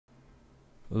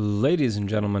Ladies and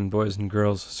gentlemen, boys and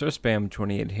girls, Sir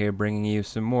Spam28 here, bringing you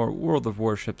some more World of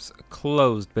Warships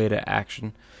closed beta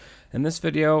action. In this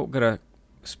video, I'm going to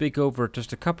speak over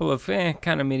just a couple of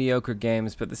kind of mediocre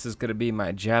games, but this is going to be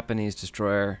my Japanese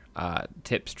destroyer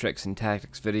tips, tricks, and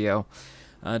tactics video.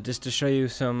 Just to show you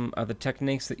some of the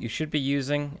techniques that you should be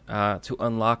using to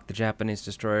unlock the Japanese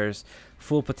destroyers'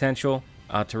 full potential,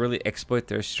 to really exploit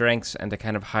their strengths and to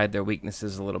kind of hide their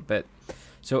weaknesses a little bit.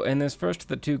 So in this first of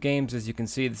the two games, as you can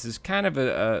see, this is kind of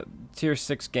a tier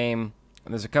 6 game.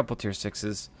 There's a couple tier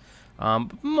 6s,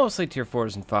 but mostly tier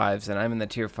 4s and 5s, and I'm in the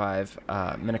tier 5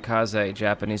 Minakaze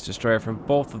Japanese destroyer from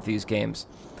both of these games.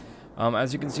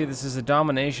 As you can see, this is a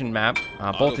domination map.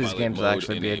 Both these games will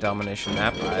actually be a domination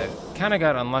map. I kind of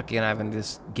got unlucky in having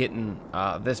getting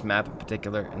this map in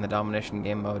particular in the domination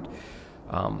game mode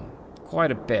quite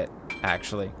a bit,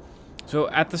 actually. So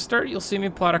at the start, you'll see me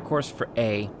plot a course for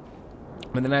A.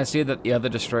 And then I see that the other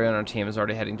destroyer on our team is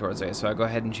already heading towards A, so I go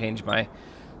ahead and change my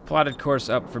plotted course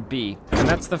up for B. And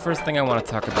that's the first thing I want to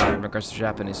talk about in regards to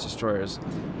Japanese destroyers.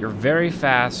 You're very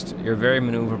fast, you're very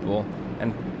maneuverable,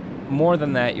 and more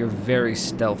than that, you're very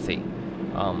stealthy.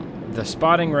 The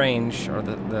spotting range, or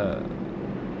the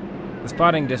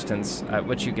spotting distance at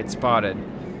which you get spotted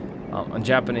on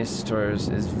Japanese destroyers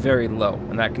is very low,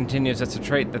 and that continues. That's a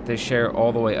trait that they share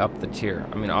all the way up the tier.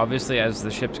 I mean, obviously, as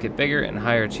the ships get bigger and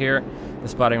higher tier, the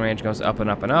spotting range goes up and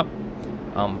up and up,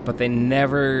 but they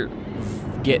never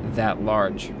get that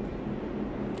large.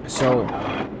 So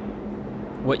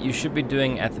what you should be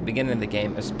doing at the beginning of the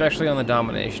game, especially on the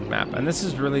domination map, and this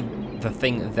is really the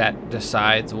thing that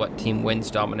decides what team wins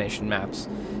domination maps,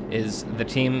 is the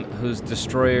team whose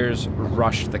destroyers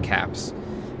rush the caps.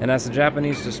 And as a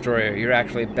Japanese destroyer, you're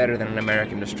actually better than an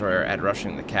American destroyer at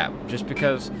rushing the cap, just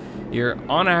because you're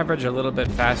on average a little bit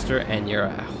faster and you're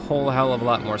a whole hell of a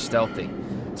lot more stealthy.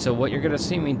 So what you're going to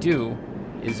see me do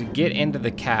is get into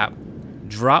the cap,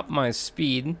 drop my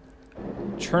speed,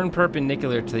 turn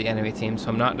perpendicular to the enemy team so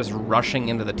I'm not just rushing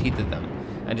into the teeth of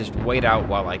them, and just wait out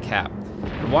while I cap.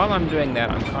 And while I'm doing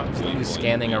that, I'm constantly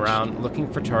scanning around, looking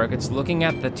for targets, looking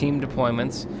at the team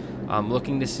deployments,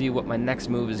 looking to see what my next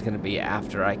move is going to be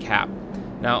after I cap.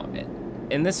 Now,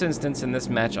 in this instance, in this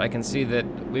match, I can see that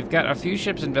we've got a few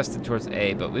ships invested towards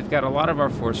A, but we've got a lot of our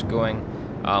force going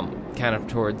kind of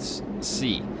towards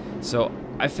C. So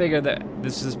I figure that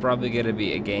this is probably going to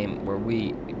be a game where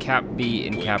we cap B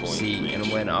and cap C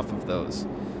and win off of those.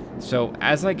 So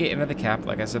as I get into the cap,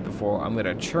 like I said before, I'm going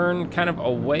to churn kind of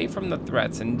away from the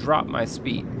threats and drop my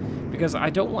speed, because I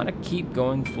don't want to keep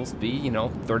going full speed, you know,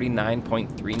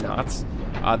 39.3 knots.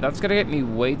 That's going to get me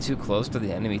way too close to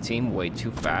the enemy team, way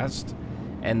too fast,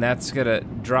 and that's going to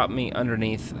drop me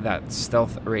underneath that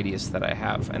stealth radius that I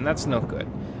have, and that's no good.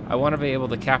 I want to be able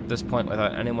to cap this point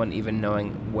without anyone even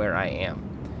knowing where I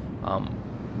am.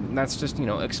 That's just, you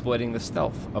know, exploiting the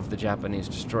stealth of the Japanese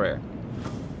destroyer.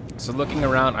 So looking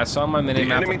around, I saw on my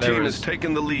mini-map that there was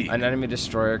an enemy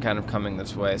destroyer kind of coming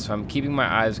this way, so I'm keeping my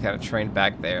eyes kind of trained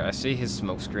back there. I see his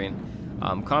smoke screen.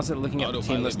 I'm constantly looking at the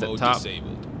team list at top,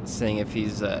 seeing if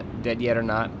he's dead yet or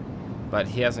not, but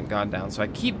he hasn't gone down. So I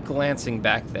keep glancing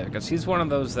back there, because he's one of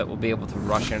those that will be able to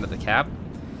rush into the cap,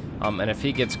 and if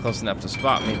he gets close enough to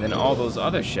spot me, then all those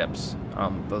other ships,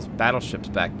 those battleships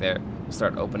back there, will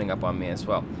start opening up on me as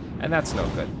well, and that's no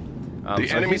good.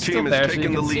 The enemy team is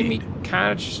taking the lead. See me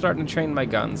kind of starting to train my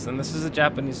guns, and this is a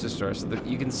Japanese destroyer, so that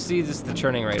you can see just the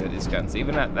churning rate of these guns.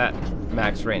 Even at that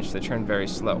max range, they turn very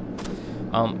slow.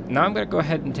 Now I'm going to go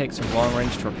ahead and take some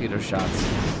long-range torpedo shots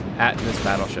at this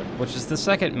battleship, which is the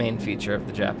second main feature of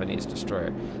the Japanese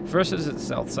destroyer. First is its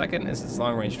stealth, second is its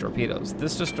long-range torpedoes.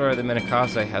 This destroyer, the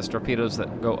Minakaze, has torpedoes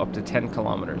that go up to 10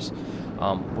 kilometers,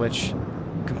 which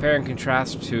compare and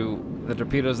contrast to the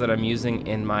torpedoes that I'm using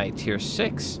in my tier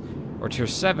 6, or tier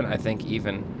 7, I think,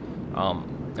 even,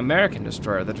 American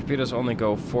destroyer. The torpedoes only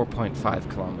go 4.5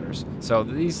 kilometers. So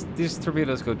these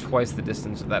torpedoes go twice the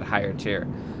distance of that higher tier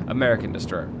American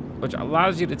destroyer, which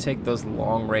allows you to take those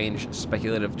long-range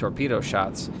speculative torpedo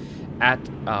shots at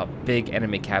big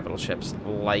enemy capital ships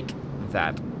like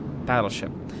that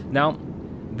battleship. Now,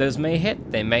 those may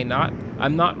hit, they may not.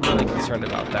 I'm not really concerned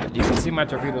about that. You can see my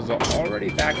torpedoes are already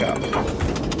back up.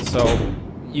 So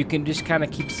you can just kind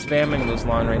of keep spamming those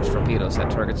long-range torpedoes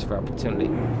at targets of opportunity.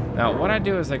 Now, what I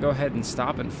do is I go ahead and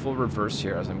stop in full reverse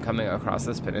here as I'm coming across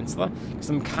this peninsula, because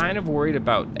I'm kind of worried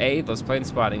about, A, those planes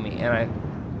spotting me,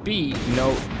 and B,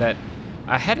 note that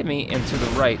ahead of me and to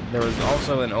the right, there was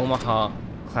also an Omaha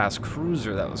class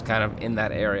cruiser that was kind of in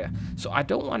that area. So I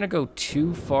don't want to go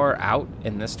too far out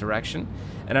in this direction,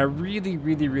 and I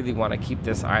really want to keep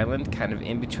this island kind of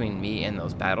in between me and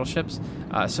those battleships.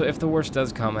 So if the worst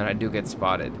does come and I do get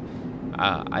spotted,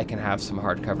 I can have some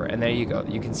hard cover. And there you go.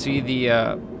 You can see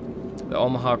the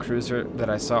Omaha cruiser that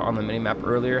I saw on the minimap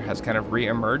earlier has kind of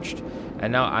re-emerged,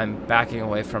 and now I'm backing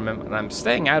away from him, and I'm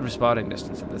staying out of spotting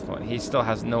distance at this point. He still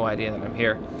has no idea that I'm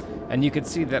here, and you can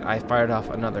see that I fired off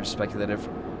another speculative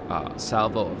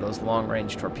salvo of those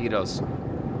long-range torpedoes,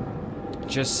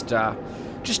 just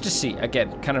to see,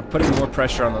 again, kind of putting more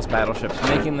pressure on those battleships,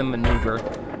 making them maneuver,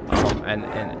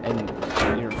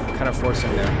 and you're kind of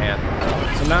forcing their hand.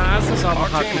 So now as this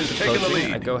Omaha keeps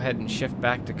approaching, I go ahead and shift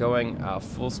back to going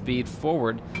full speed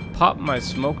forward, pop my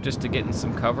smoke just to get in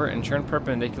some cover, and turn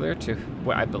perpendicular to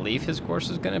what I believe his course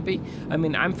is going to be. I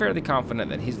mean, I'm fairly confident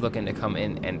that he's looking to come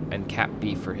in and cap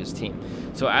B for his team.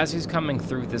 So as he's coming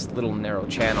through this little narrow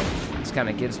channel, this kind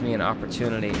of gives me an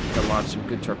opportunity to launch some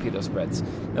good torpedo spreads.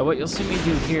 Now what you'll see me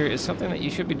do here is something that you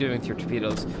should be doing with your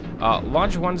torpedoes.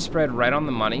 Launch one spread right on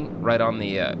the money, right on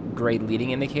the grade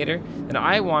leading indicator. Then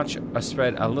I launch a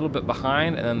spread a little bit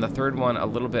behind, and then the third one a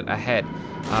little bit ahead,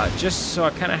 just so I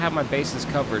kind of have my bases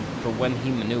covered for when he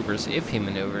maneuvers, if he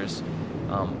maneuvers,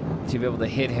 to be able to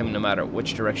hit him no matter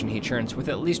which direction he turns with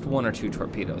at least 1 or 2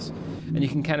 torpedoes. And you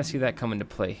can kind of see that come into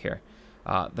play here.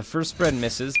 The first spread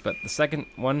misses, but the second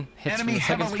one hits from the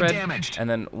second spread, and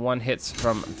then one hits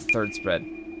from the third spread.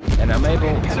 And I'm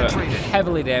able to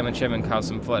heavily damage him and cause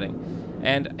some flooding.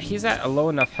 And he's at a low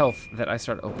enough health that I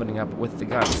start opening up with the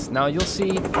guns. Now you'll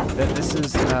see that this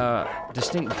is a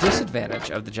distinct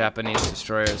disadvantage of the Japanese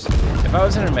destroyers. If I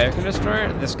was an American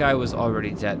destroyer, this guy was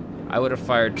already dead. I would have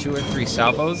fired 2 or 3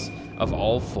 salvos of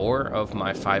all 4 of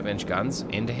my 5-inch guns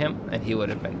into him, and he would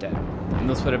have been dead. And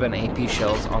those would have been AP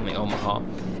shells on the Omaha,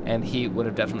 and he would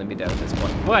have definitely been dead at this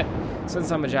point. But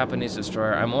since I'm a Japanese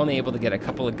destroyer, I'm only able to get a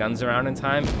couple of guns around in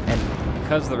time, and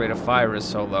because the rate of fire is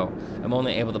so low, I'm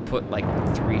only able to put like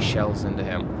 3 shells into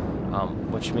him,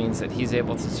 which means that he's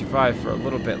able to survive for a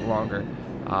little bit longer,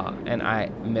 and I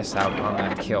miss out on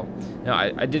that kill. Now,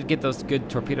 I did get those good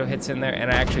torpedo hits in there,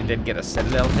 and I actually did get a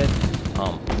Citadel hit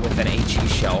with an HE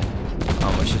shell,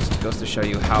 which just goes to show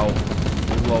you how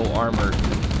low armored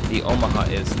the Omaha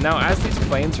is. Now, as these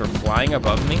planes were flying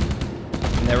above me,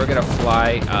 and they were going to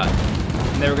fly,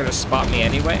 and they were going to spot me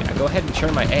anyway, I go ahead and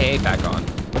turn my AA back on,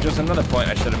 which was another point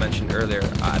I should have mentioned earlier.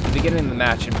 At the beginning of the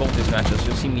match, in both these matches,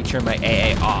 you'll see me turn my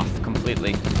AA off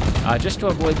completely, just to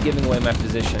avoid giving away my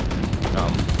position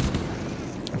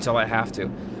until I have to.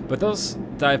 But those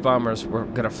dive bombers were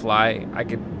going to fly. I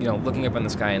could, looking up in the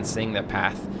sky and seeing their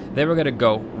path, they were going to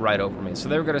go right over me. So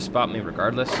they were going to spot me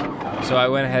regardless. So I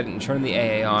went ahead and turned the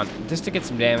AA on just to get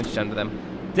some damage done to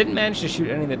them. Didn't manage to shoot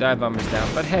any of the dive bombers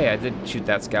down, but hey, I did shoot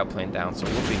that scout plane down, so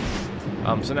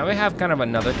whoopee. So now we have kind of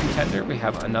another contender. We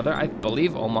have another, I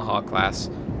believe, Omaha class,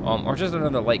 or just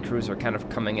another light cruiser kind of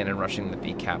coming in and rushing the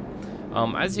B cap.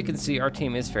 As you can see, our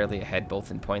team is fairly ahead, both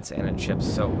in points and in ships,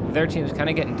 so their team is kind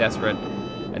of getting desperate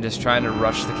and just trying to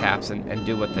rush the caps and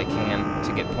do what they can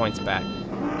to get points back.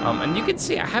 And you can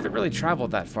see I haven't really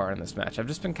traveled that far in this match. I've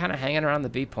just been kind of hanging around the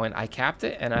B point. I capped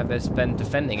it, and I've just been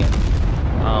defending it,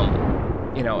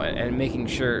 and making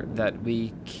sure that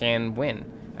we can win.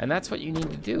 And that's what you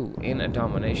need to do in a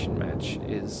domination match,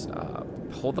 is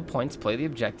hold the points, play the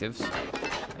objectives,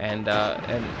 and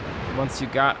once you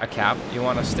got a cap, you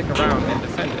want to stick around and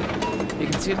defend it. You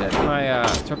can see that my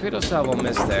torpedo salvo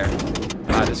missed there,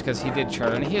 just because he did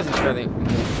turn, and he is a fairly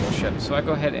movable ship. So I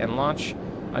go ahead and launch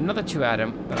another 2 at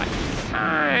him, but I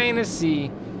kind of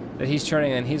see that he's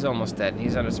turning and he's almost dead, and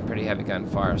he's under some pretty heavy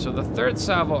gunfire. So the third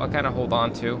salvo I kind of hold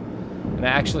on to, and I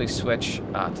actually switch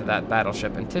to that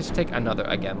battleship and just take another,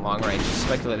 again, long-range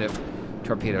speculative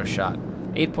torpedo shot.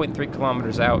 8.3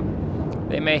 kilometers out.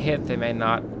 They may hit, they may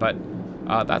not, but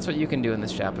that's what you can do in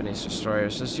this Japanese destroyer.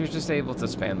 So you're just able to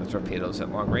spam the torpedoes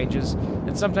at long ranges,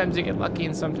 and sometimes you get lucky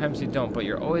and sometimes you don't, but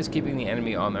you're always keeping the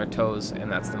enemy on their toes, and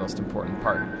that's the most important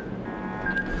part.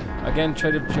 Again,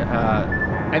 try to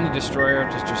any destroyer,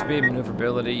 just be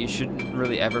maneuverability. You shouldn't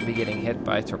really ever be getting hit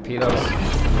by torpedoes.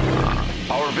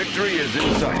 Our victory is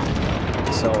in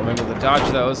sight. So remember to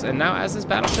dodge those. And now as this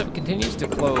battleship continues to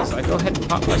close, I go ahead and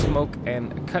pop my smoke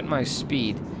and cut my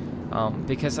speed,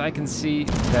 because I can see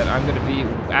that I'm going to be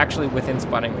actually within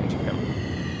spotting range of him.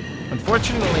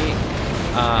 Unfortunately,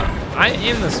 I'm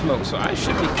in the smoke, so I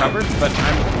should be covered, but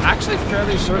I'm actually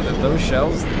fairly sure that those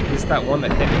shells, at least that one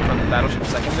that hit me from the battleship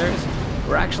secondaries,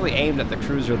 were actually aimed at the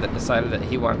cruiser that decided that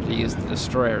he wanted to use the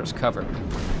destroyer as cover.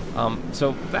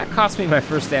 So that cost me my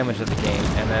first damage of the game,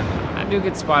 and then I do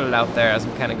get spotted out there as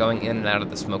I'm kind of going in and out of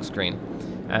the smoke screen.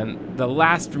 And the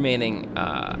last remaining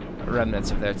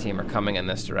remnants of their team are coming in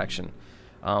this direction.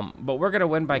 But we're going to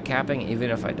win by capping,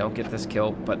 even if I don't get this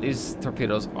kill. But these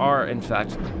torpedoes are, in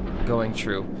fact, going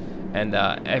true. And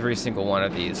every single one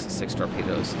of these 6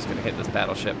 torpedoes is going to hit this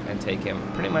battleship and take him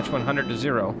pretty much 100 to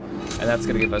 0. And that's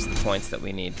going to give us the points that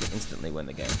we need to instantly win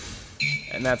the game.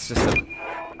 And that's just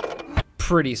a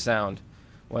pretty sound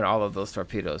when all of those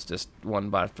torpedoes just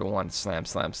one after one slam,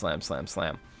 slam, slam, slam,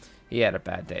 slam. He had a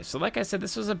bad day. So like I said,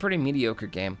 this was a pretty mediocre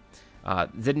game.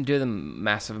 Didn't do them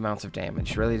massive amounts of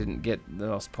damage. Really didn't get the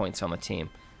most points on the team.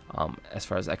 As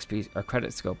far as XP or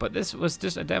credits go, but this was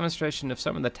just a demonstration of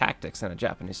some of the tactics in a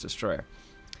Japanese destroyer.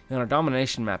 In a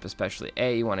domination map especially,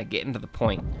 you want to get into the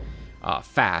point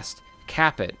fast,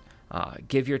 cap it,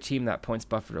 give your team that points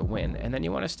buffer to win, and then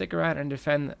you want to stick around and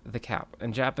defend the cap.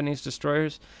 In Japanese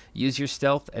destroyers, use your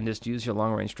stealth and just use your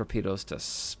long-range torpedoes to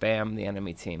spam the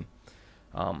enemy team.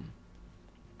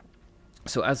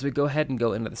 So as we go ahead and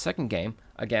go into the second game,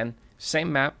 again,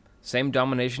 same map, same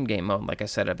domination game mode. Like I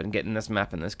said, I've been getting this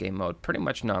map in this game mode pretty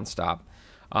much non-stop.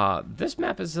 This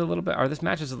map is a little bit, or this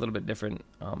match is a little bit different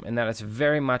in that it's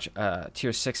very much a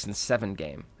tier 6 and 7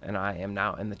 game, and I am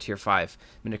now in the tier 5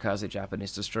 Minakaze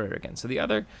Japanese destroyer again. So the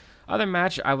other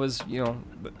match, I was,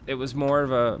 it was more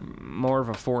of a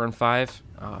 4 and 5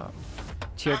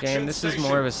 tier game. This is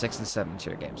more of a 6 and 7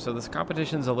 tier game. So this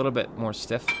competition's a little bit more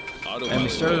stiff, and we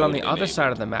started on the other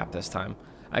side of the map this time.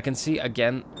 I can see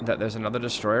again that there's another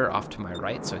destroyer off to my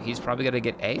right, so he's probably going to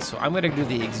get A. So I'm going to do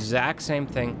the exact same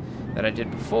thing that I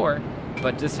did before,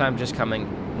 but this time just coming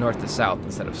north to south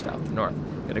instead of south to north.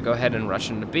 I'm going to go ahead and rush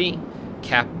into B,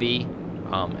 cap B,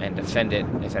 and defend it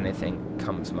if anything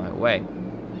comes my way.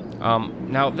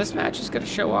 Now this match is going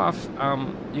to show off,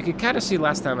 you could kind of see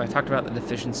last time I talked about the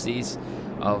deficiencies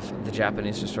of the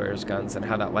Japanese destroyer's guns and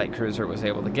how that light cruiser was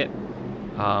able to get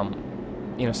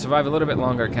survive a little bit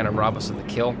longer and kind of rob us of the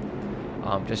kill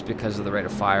just because of the rate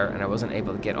of fire, and I wasn't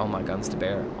able to get all my guns to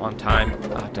bear on time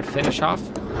to finish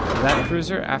off that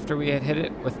cruiser after we had hit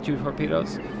it with 2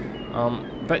 torpedoes.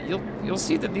 But you'll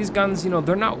see that these guns,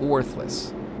 they're not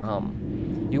worthless.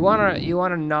 You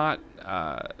wanna not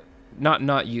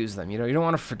use them. You don't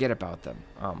want to forget about them.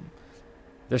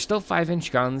 They're still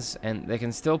 5-inch guns, and they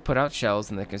can still put out shells,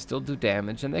 and they can still do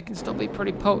damage, and they can still be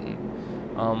pretty potent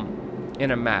in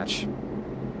a match.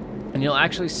 And you'll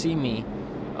actually see me,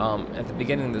 at the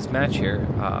beginning of this match here,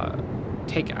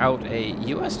 take out a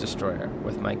US destroyer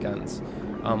with my guns,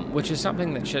 which is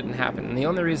something that shouldn't happen. And the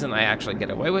only reason I actually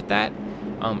get away with that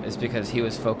is because he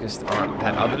was focused on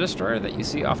that other destroyer that you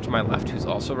see off to my left, who's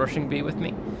also rushing B with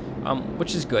me,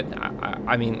 which is good.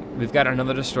 I mean, we've got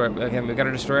another destroyer. Again, we've got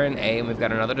a destroyer in A, and we've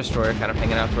got another destroyer kind of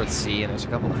hanging out towards C, and there's a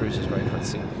couple cruisers going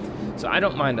towards C. So I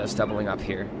don't mind us doubling up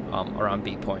here around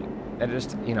B point. It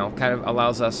just, kind of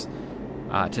allows us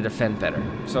to defend better.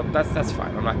 So that's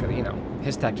fine. I'm not going to,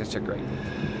 his tactics are great.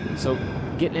 So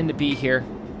getting into B here,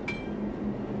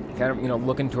 kind of,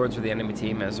 looking towards where the enemy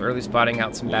team is, early spotting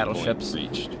out some battleships.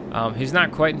 He's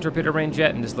not quite in torpedo range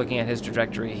yet, and just looking at his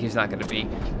trajectory, he's not going to be.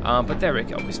 But there we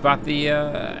go. We spot the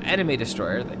enemy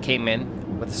destroyer that came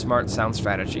in with a smart, sound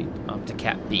strategy to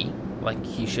cap B, like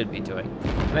he should be doing.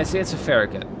 And I say it's a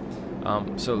Farragut.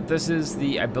 So this is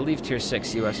the, I believe, tier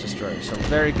 6 US destroyer. So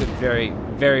very good, very,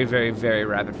 very, very, very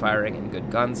rapid firing and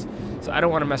good guns. So I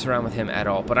don't want to mess around with him at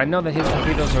all. But I know that his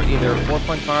torpedoes are either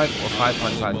 4.5 or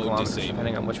 5.5 kilometers,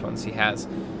 depending on which ones he has.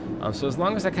 So as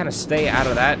long as I kind of stay out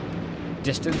of that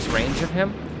distance range of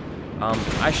him,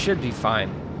 I should be fine.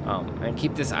 And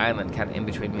keep this island kind of in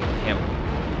between me and him.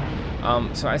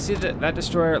 So I see that that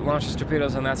destroyer launches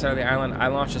torpedoes on that side of the island. I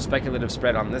launch a speculative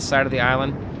spread on this side of the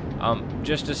island.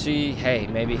 Just to see, hey,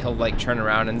 maybe he'll turn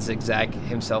around and zigzag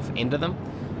himself into them.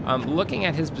 Looking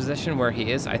at his position where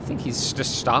he is, I think he's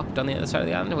just stopped on the other side of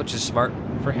the island, which is smart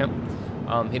for him.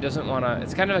 He doesn't want to,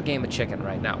 it's kind of a game of chicken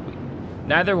right now.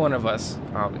 Neither one of us,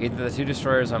 either the 2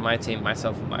 destroyers on my team,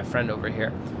 myself and my friend over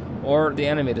here, or the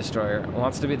enemy destroyer,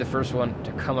 wants to be the first one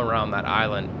to come around that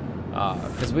island.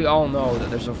 Because we all know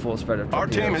that there's a full spread of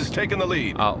torpedoes. Our team has taken the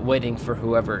lead. Waiting for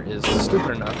whoever is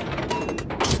stupid enough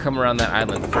to come around that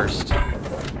island first.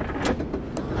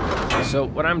 So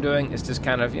what I'm doing is just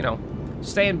kind of,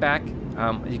 staying back.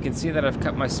 You can see that I've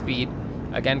cut my speed,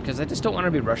 again, because I just don't want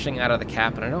to be rushing out of the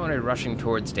cap, and I don't want to be rushing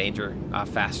towards danger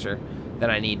faster than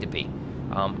I need to be.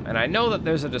 And I know that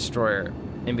there's a destroyer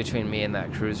in between me and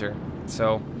that cruiser,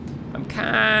 so I'm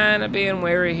kind of being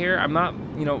wary here. I'm not,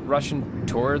 rushing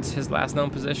towards his last known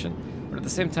position, but at the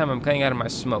same time, I'm cutting out of my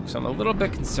smoke, so I'm a little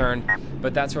bit concerned,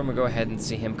 but that's where I'm going to go ahead and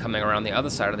see him coming around the other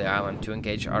side of the island to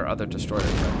engage our other destroyer.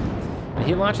 And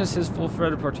he launches his full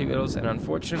threat of torpedoes, and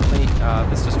unfortunately,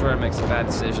 this destroyer makes a bad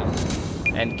decision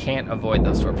and can't avoid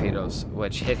those torpedoes,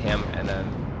 which hit him, and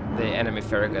then the enemy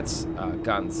Farragut's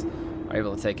guns are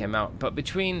able to take him out. But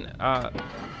between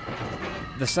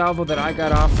the salvo that I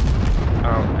got off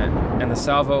and the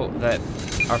salvo that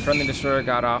our friendly destroyer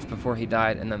got off before he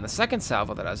died, and then the second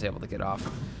salvo that I was able to get off,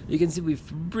 you can see we've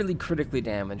really critically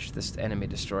damaged this enemy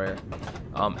destroyer,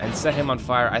 and set him on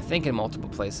fire, I think, in multiple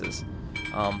places.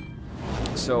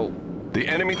 So The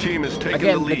enemy team is taking the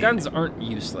again, lead. the guns aren't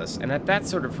useless, and at that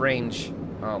sort of range,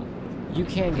 you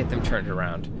can get them turned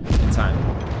around in time.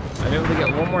 I'm able to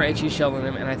get one more HE shell in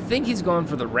him, and I think he's going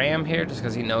for the ram here just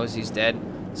because he knows he's dead.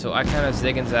 So I kind of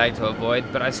zig and zag to avoid,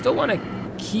 but I still want to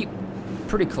keep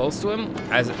pretty close to him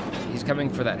as he's coming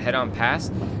for that head-on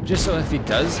pass, just so if he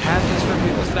does have his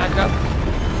torpedoes back up,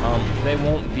 they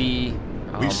won't be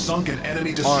We've sunk an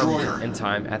enemy destroyer armed in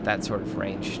time at that sort of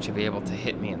range to be able to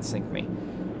hit me and sink me.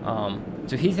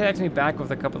 So he attacks me back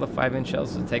with a couple of 5-inch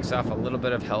shells. It takes off a little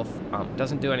bit of health.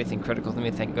 Doesn't do anything critical to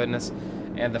me, thank goodness.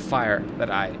 And the fire that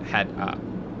I had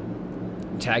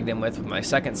tagged him with my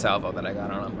second salvo that I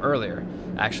got on him earlier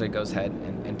actually goes ahead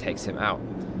and takes him out.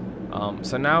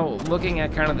 So now looking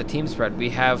at kind of the team spread,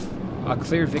 we have a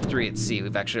clear victory at sea.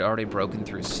 We've actually already broken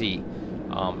through sea.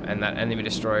 And that enemy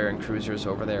destroyer and cruisers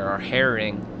over there are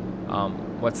harrying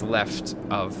what's left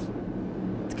of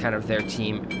kind of their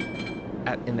team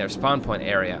in their spawn point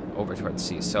area over towards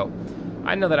sea. So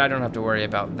I know that I don't have to worry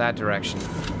about that direction.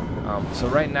 So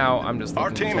right now I'm just looking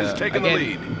Our team to, has taken the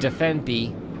again, lead. defend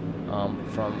B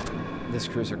from this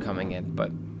cruiser coming in,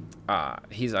 but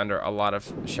he's under a lot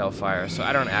of shell fire, so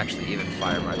I don't actually even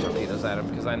fire my torpedoes at him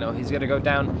because I know he's going to go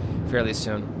down fairly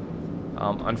soon.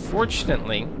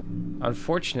 Unfortunately,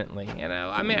 and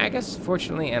I mean, I guess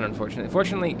fortunately and unfortunately.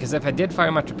 Fortunately, because if I did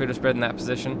fire my torpedo spread in that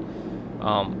position,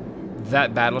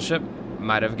 that battleship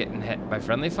might have gotten hit by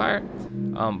friendly fire.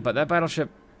 But that battleship,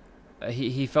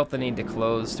 he felt the need to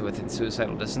close to within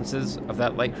suicidal distances of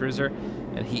that light cruiser,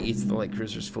 and he eats the light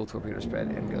cruiser's full torpedo spread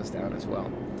and goes down as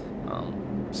well.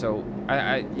 So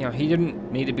you know, he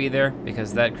didn't need to be there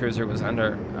because that cruiser was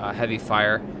under heavy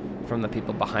fire from the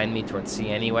people behind me towards sea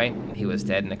anyway. He was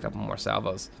dead in a couple more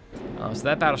salvos. So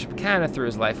that battleship kind of threw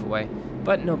his life away,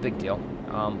 but no big deal.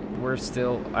 We're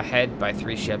still ahead by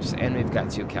 3 ships, and we've got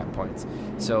 2 cap points.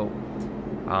 So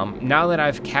now that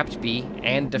I've capped B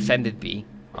and defended B,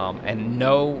 and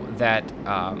know that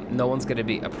no one's going to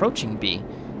be approaching B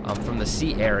from the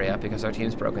C area because our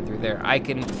team's broken through there, I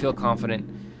can feel confident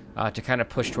to kind of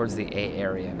push towards the A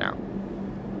area now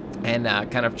and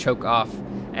kind of choke off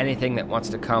anything that wants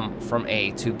to come from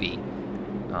A to B.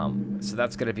 So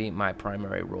that's going to be my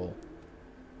primary role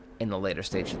in the later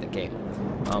stage of the game.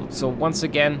 So once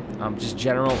again, just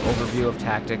general overview of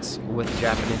tactics with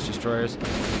Japanese destroyers.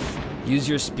 Use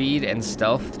your speed and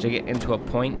stealth to get into a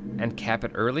point and cap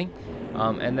it early.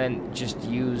 And then just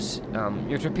use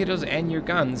your torpedoes and your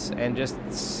guns and just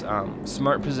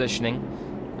smart positioning,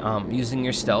 using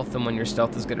your stealth. And when your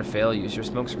stealth is going to fail, use your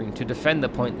smoke screen to defend the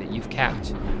point that you've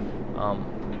capped.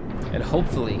 And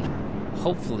hopefully,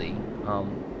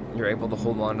 you're able to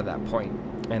hold on to that point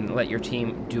and let your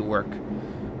team do work.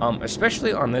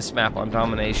 Especially on this map on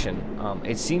Domination,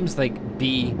 it seems like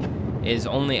B is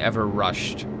only ever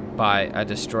rushed by a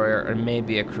destroyer or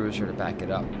maybe a cruiser to back it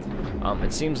up.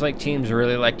 It seems like teams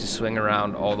really like to swing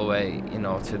around all the way, you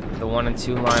know, to the 1 and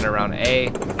 2 line around A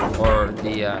or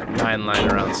the 9 line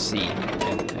around C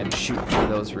and shoot through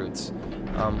those routes.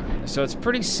 So it's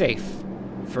pretty safe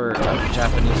for a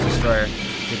Japanese destroyer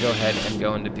to go ahead and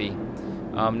go into B.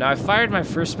 Now I fired my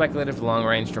first speculative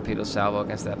long-range torpedo salvo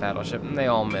against that battleship, and they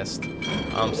all missed.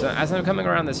 So as I'm coming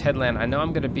around this headland, I know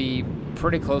I'm going to be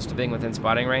pretty close to being within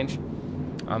spotting range.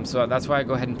 So that's why I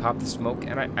go ahead and pop the smoke,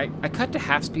 and I cut to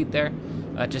half speed there,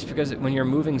 just because when you're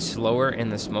moving slower in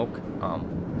the smoke,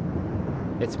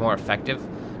 it's more effective.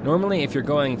 Normally, if you're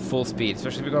going full speed,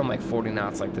 especially if you're going like 40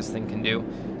 knots like this thing can do,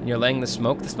 and you're laying the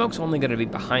smoke's only going to be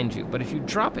behind you. But if you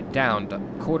drop it down to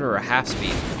quarter or half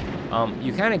speed,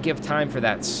 you kind of give time for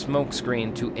that smoke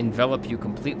screen to envelop you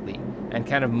completely and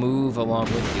kind of move along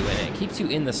with you, and it keeps you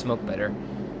in the smoke better.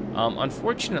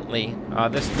 Unfortunately,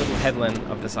 this little headland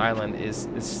of this island is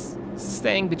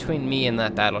staying between me and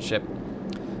that battleship,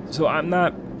 so I'm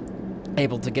not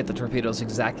able to get the torpedoes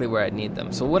exactly where I need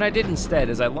them. So what I did instead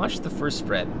is I launched the first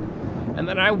spread, and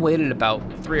then I waited about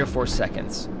 3 or 4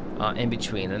 seconds in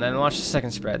between, and then I launched the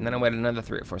second spread, and then I waited another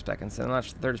 3 or 4 seconds, and I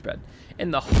launched the third spread,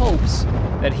 in the hopes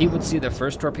that he would see the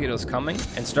first torpedoes coming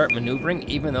and start maneuvering,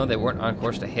 even though they weren't on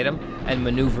course to hit him, and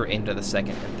maneuver into the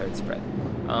second and third spread.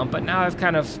 But now I've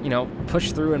kind of, you know,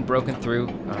 pushed through and broken through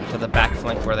to the back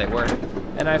flank where they were,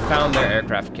 and I found their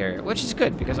aircraft carrier, which is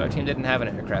good because our team didn't have an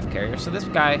aircraft carrier. So this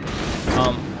guy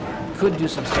could do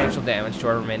substantial damage to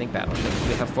our remaining battleships.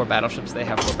 We have 4 battleships, they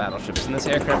have 4 battleships, and this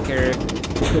aircraft carrier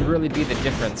could really be the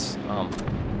difference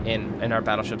in our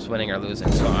battleships winning or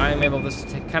losing. So I'm able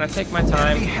to kind of take my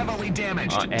time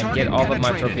and get all of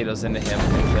my torpedoes into him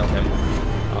and kill him,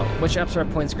 which ups our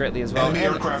points greatly as well. Enemy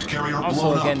aircraft carrier Also,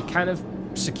 blown again, up. kind of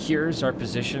secures our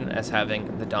position as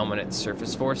having the dominant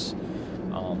surface force.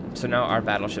 So now our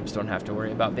battleships don't have to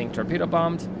worry about being torpedo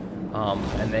bombed,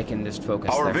 and they can just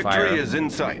focus Our their fire victory is in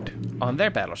sight. on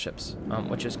their battleships,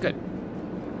 which is good.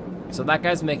 So that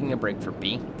guy's making a break for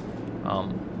B.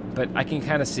 But I can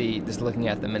kind of see, just looking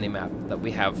at the minimap, that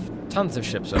we have tons of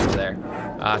ships over there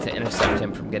to intercept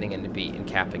him from getting into B and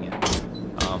capping it.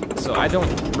 So I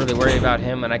don't really worry about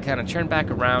him, and I kind of turn back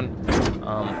around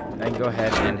and go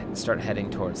ahead and start heading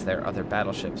towards their other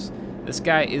battleships. This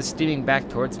guy is steaming back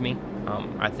towards me.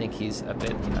 I think he's a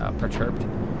bit perturbed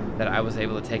that I was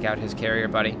able to take out his carrier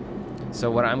buddy. So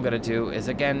what I'm going to do is,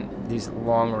 again, these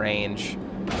long-range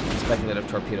speculative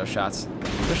torpedo shots,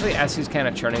 especially as he's kind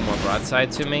of turning more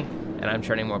broadside to me, and I'm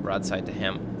turning more broadside to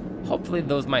him. Hopefully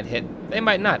those might hit. They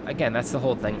might not. Again, that's the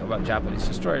whole thing about Japanese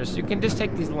destroyers. You can just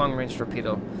take these long-range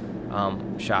torpedo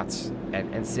shots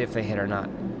and see if they hit or not.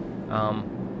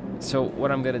 So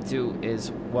what I'm going to do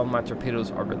is, while my torpedoes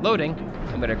are reloading,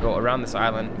 I'm going to go around this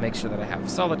island, make sure that I have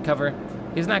solid cover.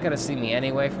 He's not going to see me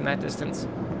anyway from that distance,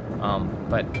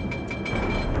 but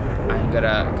I'm going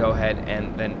to go ahead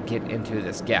and then get into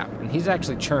this gap. And he's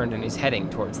actually churned and he's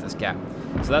heading towards this gap.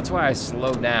 So that's why I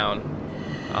slowed down,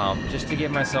 just to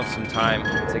give myself some time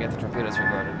to get the torpedoes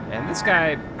reloaded. And this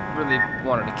guy really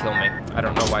wanted to kill me. I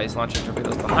don't know why he's launching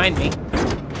torpedoes behind me.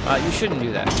 You shouldn't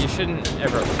do that. You shouldn't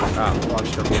ever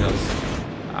launch torpedoes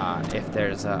if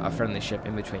there's a friendly ship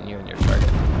in between you and your target.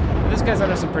 This guy's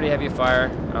under some pretty heavy fire,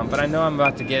 but I know I'm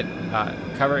about to get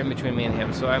cover in between me and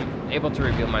him, so I'm able to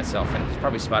reveal myself, and he's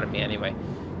probably spotted me anyway,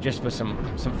 just with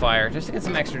some fire, just to get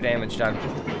some extra damage done.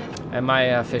 And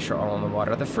my fish are all in the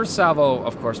water. The first salvo,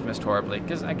 of course, missed horribly,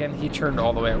 because, again, he turned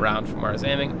all the way around from where I was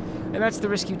aiming, and that's the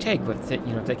risk you take with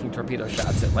taking torpedo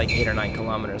shots at like 8 or 9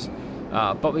 kilometers.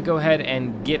 But we go ahead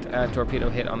and get a torpedo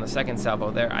hit on the second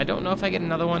salvo there. I don't know if I get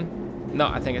another one. No,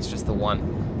 I think it's just the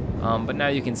one. But now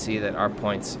you can see that our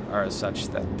points are such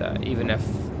that even if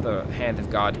the hand of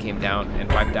God came down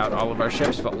and wiped out all of our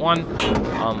ships but one,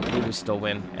 we would still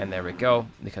win. And there we go,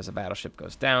 because the battleship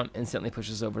goes down, instantly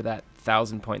pushes over that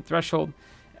 1,000-point threshold,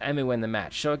 and we win the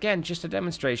match. So again, just a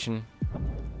demonstration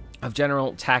of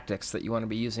general tactics that you want to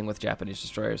be using with Japanese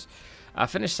destroyers.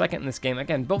 Finished second in this game.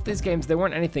 Again, both these games, they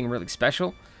weren't anything really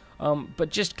special, but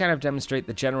just kind of demonstrate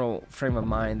the general frame of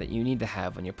mind that you need to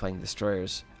have when you're playing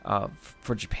destroyers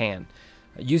for Japan.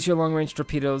 Use your long-range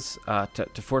torpedoes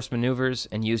to force maneuvers,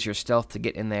 and use your stealth to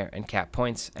get in there and cap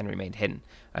points and remain hidden.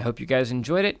 I hope you guys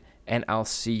enjoyed it, and I'll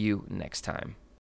see you next time.